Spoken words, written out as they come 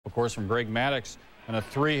of course, from Greg Maddux, and a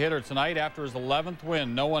three-hitter tonight after his 11th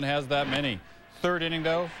win. No one has that many. Third inning,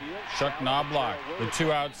 though, Chuck Knobloch, the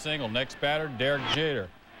two-out single. Next batter, Derek Jeter.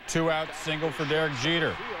 Two-out single for Derek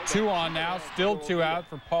Jeter. Two on now, still two out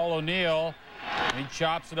for Paul O'Neill. He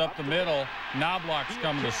chops it up the middle. Knobloch's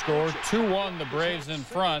coming to score. 2-1, the Braves in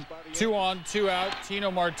front. 2 on, 2 out.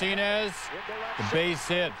 Tino Martinez, the base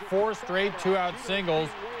hit. 4 straight two-out singles.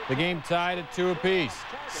 The game tied at 2 apiece.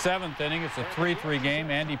 7th inning, it's a 3-3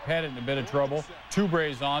 game. Andy Pettit in a bit of trouble. 2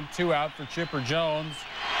 Braves on, 2 out for Chipper Jones.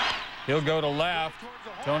 He'll go to left.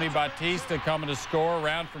 Tony Bautista coming to score.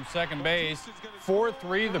 Around from second base.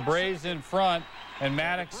 4-3, the Braves in front. And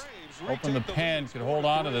Maddux, hoping the pen could hold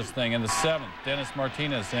on to this thing in the 7th. Dennis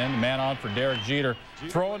Martinez in, man on for Derek Jeter.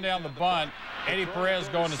 Throwing down the bunt. Eddie Perez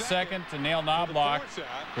going to second to nail Knobloch.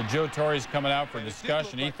 But Joe Torre's coming out for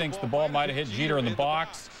discussion. He thinks the ball might have hit Jeter in the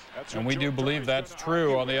box. And we do believe that's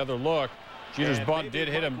true on the other look. Jeter's bunt did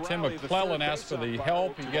hit him. Tim McClellan asked for the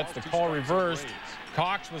help. He gets the call reversed.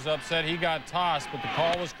 Cox was upset. He got tossed, but the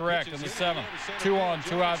call was correct in the 7th. 2 on,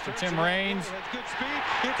 2 out for Tim Raines.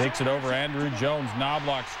 Takes it over Andrew Jones.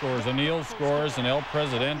 Knobloch scores. O'Neill scores, and El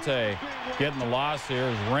Presidente getting the loss here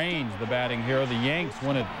is Raines, the batting hero. The Yanks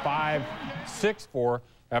win it 5-6-4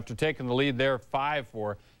 after taking the lead there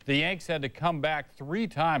 5-4. The Yanks had to come back 3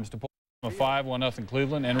 times to pull a 5-1-0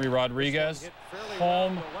 Cleveland. Henry Rodriguez,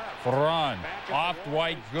 home run off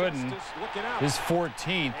Dwight Gooden, his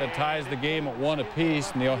 14th. That ties the game at 1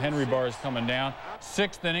 apiece. Neil Henry bar is coming down.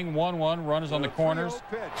 6th inning, 1-1, runners on the corners.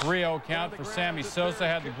 3-0 count for Sammy Sosa.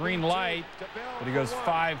 Had the green light, but he goes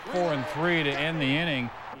 5-4-3 to end the inning.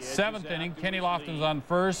 7th inning, Kenny Lofton's on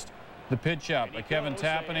first. The pitch up by Kevin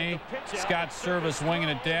Tapani. Scott Service winging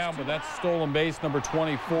it down, but that's stolen base number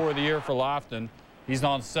 24 of the year for Lofton. He's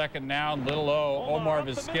on second now. Little O. Omar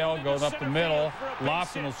Vizquel goes up the middle.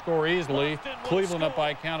 Lofton will score easily. Cleveland up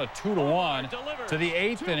by a count of 2-1. To the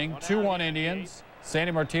 8th inning, 2-1 Indians.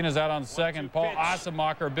 Sandy Martinez out on second. Paul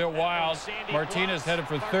Asemacher a bit wild. Martinez headed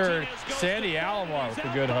for third. Sandy Alomar with the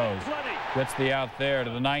good hose. Gets the out there.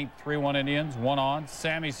 To the 9th, 3-1 Indians. 1 on.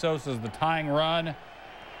 Sammy Sosa's the tying run.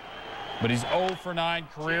 But he's 0 for 9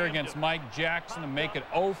 career against Mike Jackson, and make it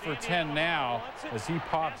 0 for 10 now as he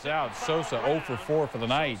pops out. Sosa 0 for 4 for the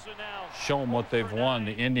night. Show them what they've won.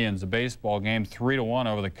 The Indians, a baseball game, 3-1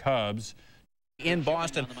 over the Cubs. In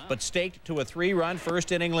Boston, but staked to a 3-run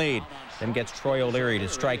first inning lead. Then gets Troy O'Leary to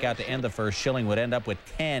strike out to end the first. Schilling would end up with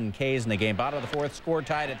 10 Ks in the game. Bottom of the 4th, score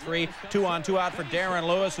tied at 3. 2 on, 2 out for Darren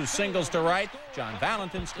Lewis, who singles to right. John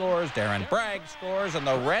Valentin scores. Darren Bragg scores, and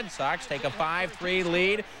the Red Sox take a 5-3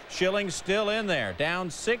 lead. Schilling still in there, down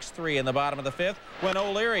 6-3 in the bottom of the 5th when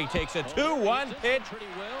O'Leary takes a 2-1 pitch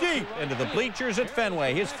deep into the bleachers at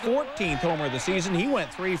Fenway. His 14th homer of the season. He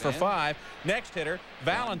went 3 for 5. Next hitter,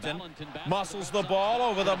 Valentin, muscles the ball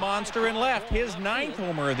over the monster in left. His 9th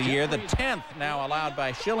homer of the year, the 10th now allowed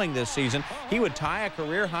by Schilling this season. He would tie a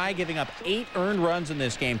career high, giving up 8 earned runs in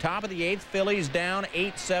this game. Top of the 8th, Phillies down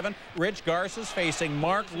 8-7. Rich Garces facing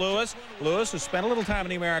Mark Lewis. Lewis, who spent a little time in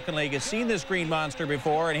the American League, has seen this green monster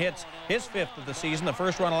before and hits his 5th of the season. The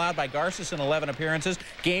first run allowed by Garces in 11 appearances.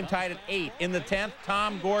 Game tied at 8. In the 10th,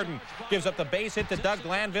 Tom Gordon gives up the base hit to Doug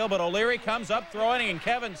Glanville, but O'Leary comes up throwing, and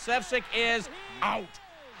Kevin Sefcik is out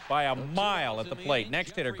by a mile at the plate.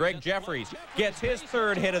 Next hitter, Greg Jeffries, gets his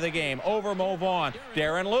 3rd hit of the game over Mo Vaughn.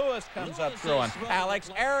 Darren Lewis comes up throwing. Alex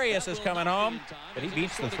Arias is coming home, but he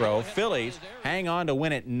beats the throw. Phillies hang on to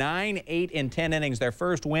win it 9-8 in 10 innings, their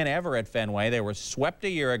first win ever at Fenway. They were swept a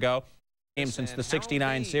year ago. Since the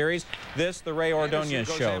 '69 series. This, the Ray Ordonez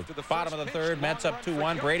show. Bottom of the 3rd, Mets up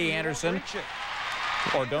 2-1. Brady Anderson.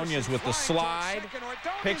 Ordonez with the slide,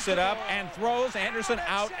 picks it up and throws. Anderson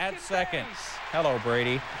out at second. Hello,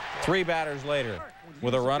 Brady. 3 batters later,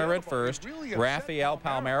 with a runner at first, Rafael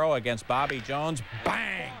Palmeiro against Bobby Jones.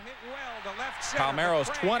 Bang! Palmeiro's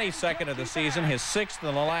 22nd of the season, his 6th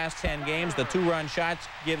in the last 10 games. The 2-run shot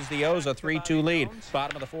gives the O's a 3-2 lead.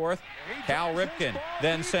 Bottom of the 4th, Cal Ripken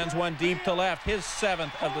then sends one deep to left, his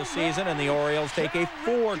 7th of the season, and the Orioles take a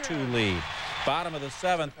 4-2 lead. Bottom of the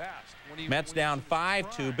 7th, Mets down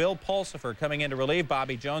 5-2. Bill Pulsifer coming in to relieve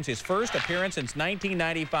Bobby Jones, his first appearance since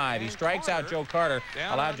 1995. He strikes out Joe Carter,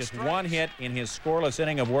 allowed just 1 hit in his scoreless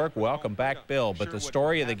inning of work. Welcome back, Bill. But the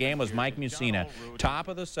story of the game was Mike Mussina. Top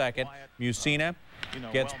of the 2nd, Mussina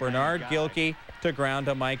gets Bernard Gilkey to ground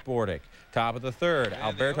to Mike Bordick. Top of the 3rd,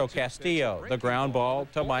 Alberto Castillo, the ground ball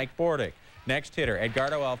to Mike Bordick. Next hitter,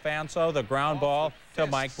 Edgardo Alfonso, the ground ball to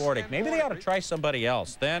Mike Bordick. Maybe they ought to try somebody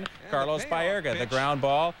else. Then Carlos Baerga, the ground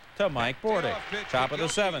ball to Mike Bordick. Top of the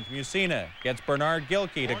 7th, Mussina gets Bernard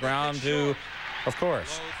Gilkey to ground to Of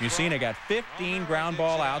course. Mussina got 15 ground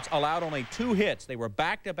ball outs, allowed only 2 hits. They were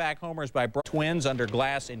back-to-back homers by Twins under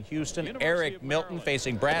glass in Houston. Eric Milton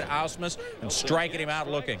facing Brad Ausmus and striking him out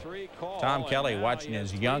looking. Tom Kelly watching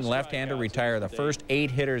his young left-hander retire the first 8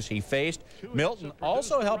 hitters he faced. Milton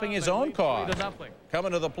also helping his own cause.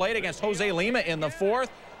 Coming to the plate against Jose Lima in the 4th.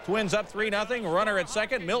 Twins up 3-0. Runner at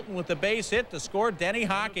second. Milton with the base hit to score. Denny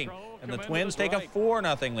Hocking. And the Twins take a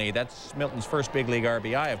 4-0 lead. That's Milton's first big league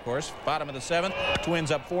RBI, of course. Bottom of the 7th. Twins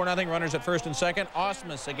up 4-0. Runners at first and second.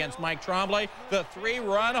 Ausmus against Mike Tremblay. The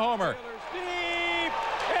 3-run homer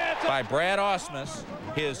by Brad Ausmus.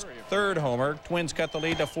 His 3rd homer. Twins cut the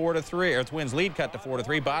lead to 4-3. Or Twins lead cut to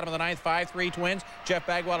 4-3. Bottom of the 9th. 5-3 Twins. Jeff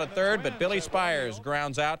Bagwell at 3rd. But Billy Spires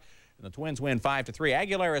grounds out. And the Twins win 5-3.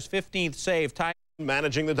 Aguilera's 15th save tied.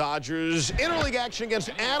 Managing the Dodgers interleague action against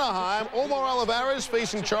Anaheim. Omar Olivares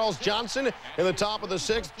facing Charles Johnson in the top of the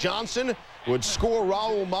 6th. Johnson would score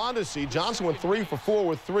Raul Mondesi. Johnson went 3 for 4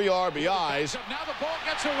 with 3 RBIs.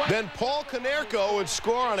 Then Paul Konerko would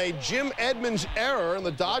score on a Jim Edmonds error, and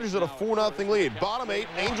the Dodgers at a 4-0 lead. Bottom 8,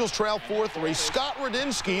 Angels trail 4-3. Scott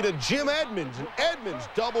Radinsky to Jim Edmonds, and Edmonds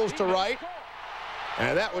doubles to right.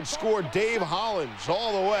 And that would score Dave Hollins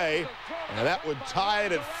all the way. And that would tie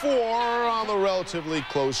it at 4 on the relatively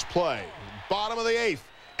close play. Bottom of the 8th,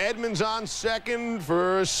 Edmonds on second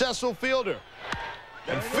for Cecil Fielder.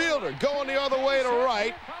 And Fielder going the other way to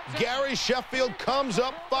right. Gary Sheffield comes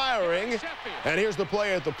up firing. And here's the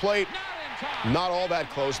play at the plate. Not all that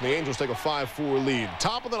close, and the Angels take a 5-4 lead.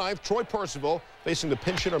 Top of the 9th, Troy Percival facing the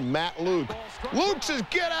pinch hitter Matt Luke. Luke says,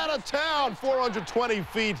 get out of town, 420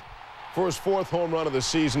 feet. For his 4th home run of the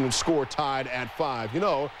season and score tied at 5. You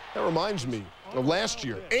know, that reminds me of last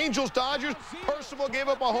year. Angels-Dodgers, Percival gave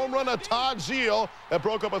up a home run to Todd Zeal that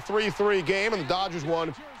broke up a 3-3 game, and the Dodgers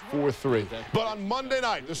won 4-3. But on Monday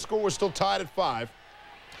night, the score was still tied at 5.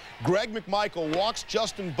 Greg McMichael walks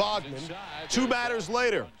Justin Bogman. 2 batters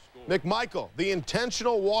later, McMichael, the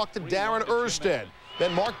intentional walk to Darren Erstad.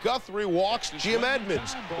 Then Mark Guthrie walks Jim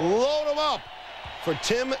Edmonds. Load him up for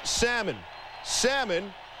Tim Salmon.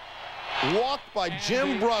 Salmon walked by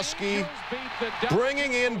Jim Bruschi,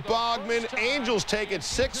 bringing in Bogman. Angels take it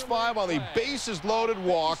 6-5 on the bases-loaded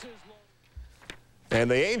walk.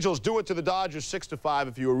 And the Angels do it to the Dodgers 6-5.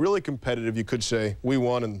 If you were really competitive, you could say we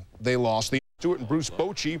won and they lost. Stewart and Bruce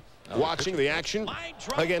Bochy watching the action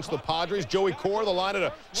against the Padres. Joey Cora, the line at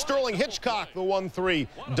a Sterling Hitchcock, the 1-3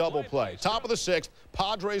 double play. Top of the 6th,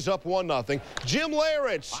 Padres up 1-0. Jim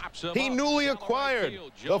Leyritz, he newly acquired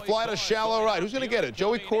the fly to shallow right. Who's going to get it,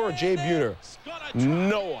 Joey Cora or Jay Buhner?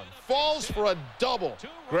 No one. Falls for a double.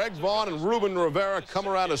 Greg Vaughn and Ruben Rivera come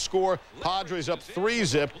around to score. Padres up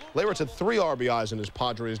 3-zip. Leyritz had 3 RBIs in his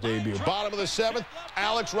Padres debut. Bottom of the 7th,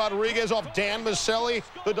 Alex Rodriguez off Dan Maselli.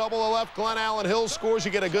 The double to left, Glenn Allen Hill scores.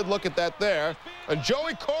 You get a good look at that there. And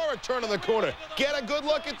Joey Cora turning the corner. Get a good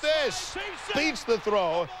look at this. Beats the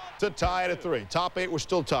throw to tie it at 3. Top 8 were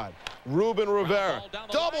still tied. Ruben Rivera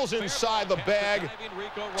doubles inside the bag.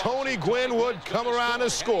 Tony Gwynn would come around to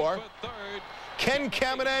score. Ken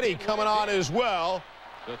Caminetti coming on as well.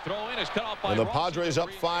 And the Padres up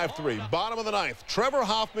 5-3. Bottom of the 9th, Trevor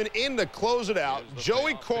Hoffman in to close it out.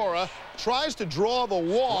 Joey Cora tries to draw the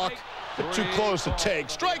walk, but too close to take.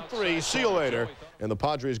 Strike 3, see you later. And the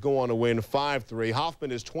Padres go on to win 5-3. Hoffman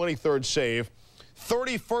his 23rd save,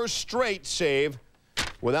 31st straight save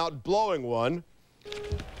without blowing one.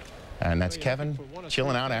 And that's Kevin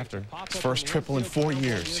chilling out after his first triple in 4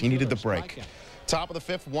 years. He needed the break. Top of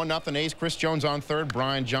the 5th, 1-0 A's. Chris Jones on 3rd.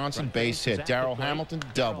 Brian Johnson, base hit. Darrell Hamilton,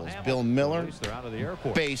 doubles. Bill Miller,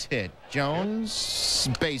 base hit. Jones,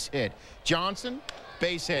 base hit. Johnson,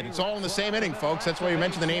 base hit. It's all in the same inning, folks. That's why you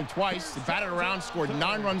mentioned the name twice. He batted around, scored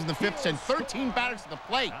 9 runs in the 5th, sent 13 batters to the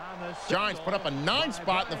plate. Giants put up a 9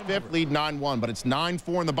 spot in the 5th, lead 9-1, but it's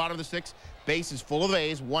 9-4 in the bottom of the 6th. Bases full of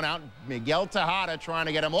A's, 1 out. Miguel Tejada trying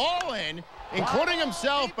to get them all in, including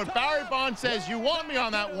himself, but Barry Bonds says, you want me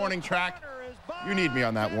on that warning track. You need me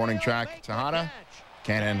on that warning track. Tejada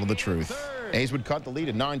can't handle the truth. A's would cut the lead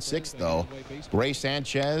at 9-6, though. Ray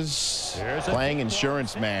Sanchez playing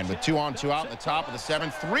insurance man with 2 on, 2 out in the top of the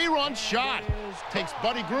 7th. 3-run shot. Takes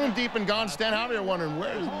Buddy Groom deep in gone. Stan, how you're wondering,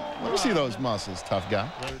 let me see those muscles, tough guy.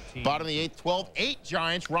 Bottom of the 8th, 12-8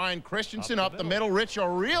 Giants. Ryan Christensen up the middle. Rich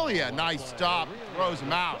Aurelia, nice stop. Throws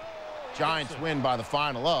him out. Giants win by the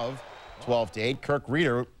final of 12-8. Kirk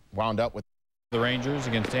Reeder wound up with the Rangers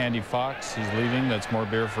against Andy Fox. He's leaving. That's more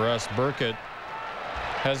beer for us. Burkett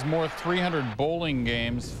has more 300 bowling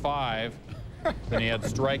games, 5, than he had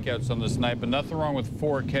strikeouts on this night, but nothing wrong with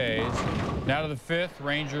 4 Ks. Now to the 5th,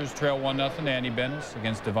 Rangers trail 1-0. Andy Bennis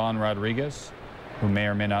against Devon Rodriguez, who may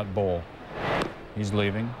or may not bowl. He's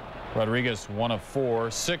leaving. Rodriguez 1 of 4.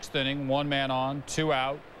 6th inning, 1 man on, 2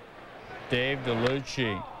 out. Dave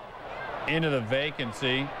DeLucci into the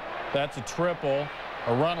vacancy. That's a triple.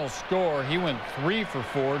 A run will score. He went 3 for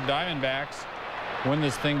 4. Diamondbacks win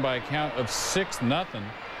this thing by a count of 6-0.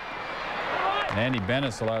 And Andy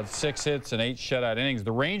Bennis allowed 6 hits and 8 shutout innings.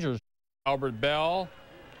 The Rangers, Albert Bell,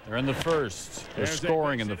 they're in the first. They're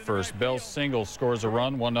scoring in the first. Bell's single scores a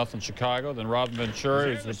run, 1-0 Chicago. Then Robin Ventura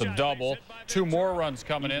is with a double. 2 more runs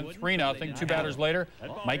coming in, 3-0. 2 batters later,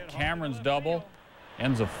 Mike Cameron's double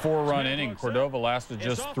ends a 4-run inning. Cordova lasted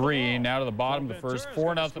just 3. Now to the bottom of the first,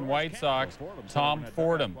 4-0 White Sox. Tom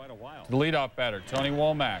Fordham to the leadoff batter, Tony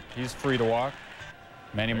Womack. He's free to walk.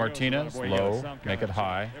 Manny Martinez, low, make it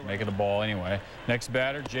high, make it a ball anyway. Next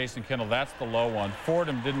batter, Jason Kendall. That's the low one.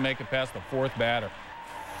 Fordham didn't make it past the 4th batter.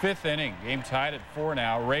 5th inning, game tied at 4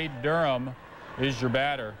 now. Ray Durham is your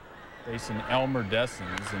batter, facing Elmer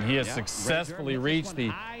Dessens, and he has successfully reached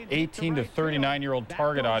the 18 to 39-year-old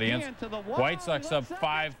target audience. White Sox up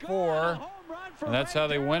 5-4, and that's how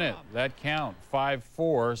they win it. That count,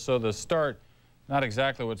 5-4. So the start, not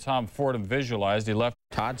exactly what Tom Fordham visualized. He left.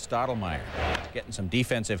 Todd Stottlemyre getting some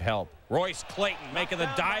defensive help. Royce Clayton making the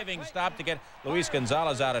diving stop to get Luis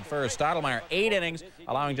Gonzalez out at first. Stottlemyre 8 innings,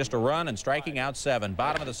 allowing just a run and striking out 7.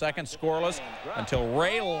 Bottom of the second, scoreless until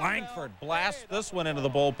Ray Langford blasts this one into the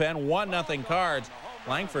bullpen. 1-0 Cards.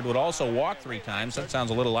 Langford would also walk 3 times. That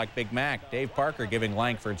sounds a little like Big Mac. Dave Parker giving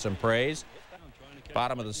Langford some praise.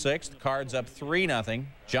 Bottom of the 6th, Cards up 3-0.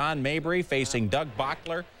 John Mabry facing Doug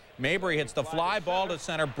Bockler. Mabry hits the fly ball to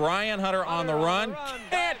center. Brian Hunter on the run.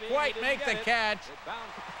 Can't quite make the catch.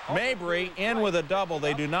 Mabry in with a double.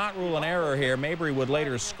 They do not rule an error here. Mabry would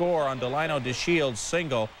later score on Delino DeShield's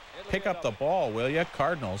single. Pick up the ball, will you?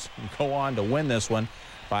 Cardinals go on to win this one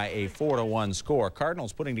by a 4-1 score.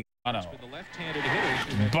 Cardinals putting together.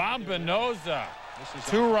 Bombinoza,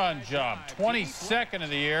 2-run job, 22nd of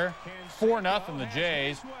the year, 4-0 the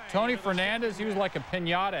Jays. Tony Fernandez, he was like a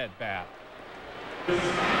piñata at bat.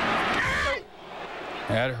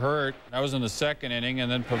 That hurt. That was in the 2nd inning,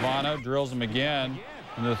 and then Pavano drills him again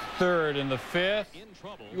in the 3rd. In the 5th,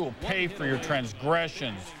 you will pay for your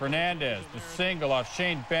transgressions. Fernandez, the single off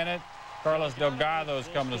Shane Bennett. Carlos Delgado is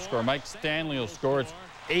coming to score. Mike Stanley will score. It's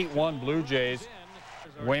 8-1 Blue Jays.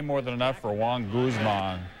 Way more than enough for Juan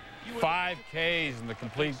Guzman. 5 Ks in the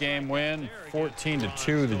complete game win.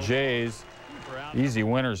 14-2 the Jays. Easy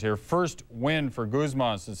winners here. First win for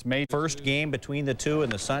Guzman since May. First game between the two in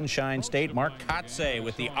the Sunshine State. Mark Kotze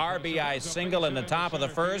with the RBI single in the top of the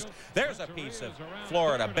 1st. There's a piece of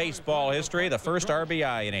Florida baseball history. The first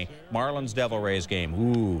RBI in a Marlins Devil Rays game.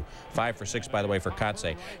 Ooh, 5 for 6, by the way, for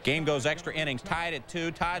Kotze. Game goes extra innings, tied at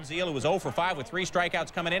 2. Todd Zeile, who was 0 for 5 with 3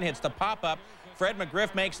 strikeouts coming in, hits the pop-up. Fred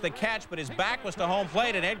McGriff makes the catch, but his back was to home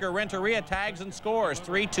plate, and Edgar Renteria tags and scores.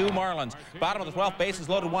 3-2 Marlins. Bottom of the 12th, bases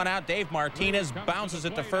loaded, 1 out. Dave Martinez bounces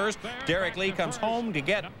it to first. Derek Lee comes home to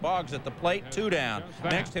get Boggs at the plate, 2 down.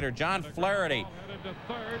 Next hitter, John Flaherty.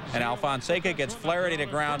 And Alfonseca gets Flaherty to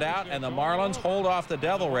ground out, and the Marlins hold off the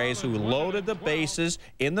Devil Rays, who loaded the bases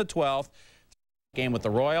in the 12th. Game with the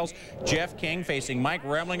Royals. Jeff King facing Mike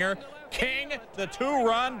Remlinger. King, the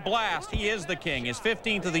 2-run blast. He is the king. His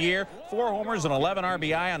 15th of the year, 4 homers and 11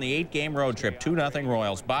 RBI on the 8-game road trip. 2-0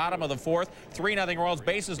 Royals. Bottom of the 4th, 3-0 Royals.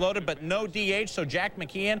 Bases loaded, but no DH, so Jack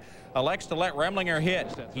McKeon elects to let Remlinger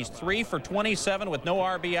hit. He's 3 for 27 with no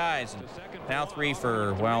RBIs. Now 3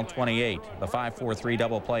 for, well, 28. The 5-4-3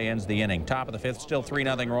 double play ends the inning. Top of the 5th, still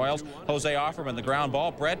 3-0 Royals. Jose Offerman, the ground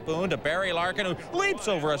ball. Brett Boone to Barry Larkin, who leaps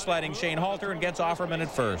over a sliding Shane Halter and gets Offerman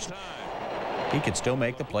at first. He could still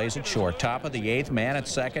make the plays at short. Top of the 8th, man at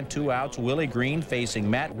second, 2 outs. Willie Green facing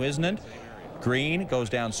Matt Wisnant. Green goes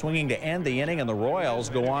down swinging to end the inning, and the Royals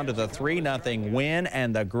go on to the 3-0 win,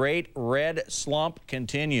 and the great red slump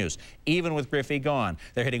continues, even with Griffey gone.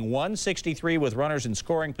 They're hitting 163 with runners in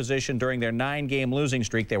scoring position during their 9-game losing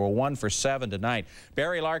streak. They were 1 for 7 tonight.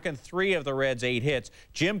 Barry Larkin, 3 of the Reds' 8 hits.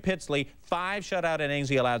 Jim Pitsley, 5 shutout innings.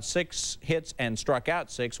 He allowed 6 hits and struck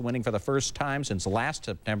out 6, winning for the first time since last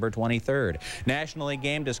September 23rd. National League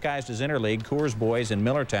game disguised as Interleague. Coors Boys in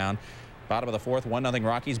Millertown. Bottom of the 4th, 1-0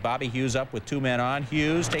 Rockies. Bobby Hughes up with 2 men on.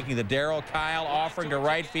 Hughes taking the Darryl Kyle offering to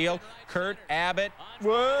right field. Kurt Abbott,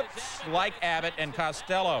 whoops, like Abbott and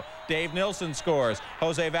Costello. Dave Nilsson scores.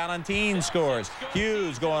 Jose Valentin scores.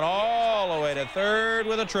 Hughes going all the way to 3rd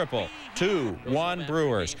with a triple. 2-1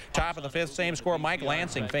 Brewers. Top of the 5th, same score. Mike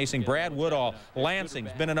Lansing facing Brad Woodall.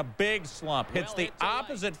 Lansing's been in a big slump. Hits the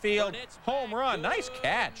opposite field. Home run. Nice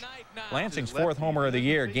catch. Lansing's 4th homer of the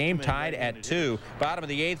year. Game tied at 2. Bottom of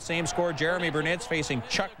the 8th, same score. Jeremy Burnitz facing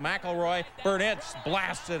Chuck McElroy. Burnitz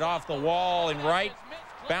blasts it off the wall in right.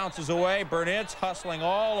 bounces away. Burnett's hustling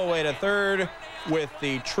all the way to third with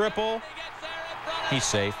the triple. He's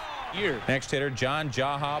safe. Next hitter, John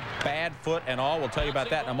Jaha, bad foot and all. We'll tell you about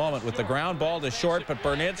that in a moment with the ground ball to short, but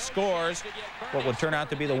Burnett scores what would turn out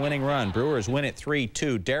to be the winning run. Brewers win it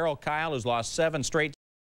 3-2. Darryl Kyle, who's lost 7 straight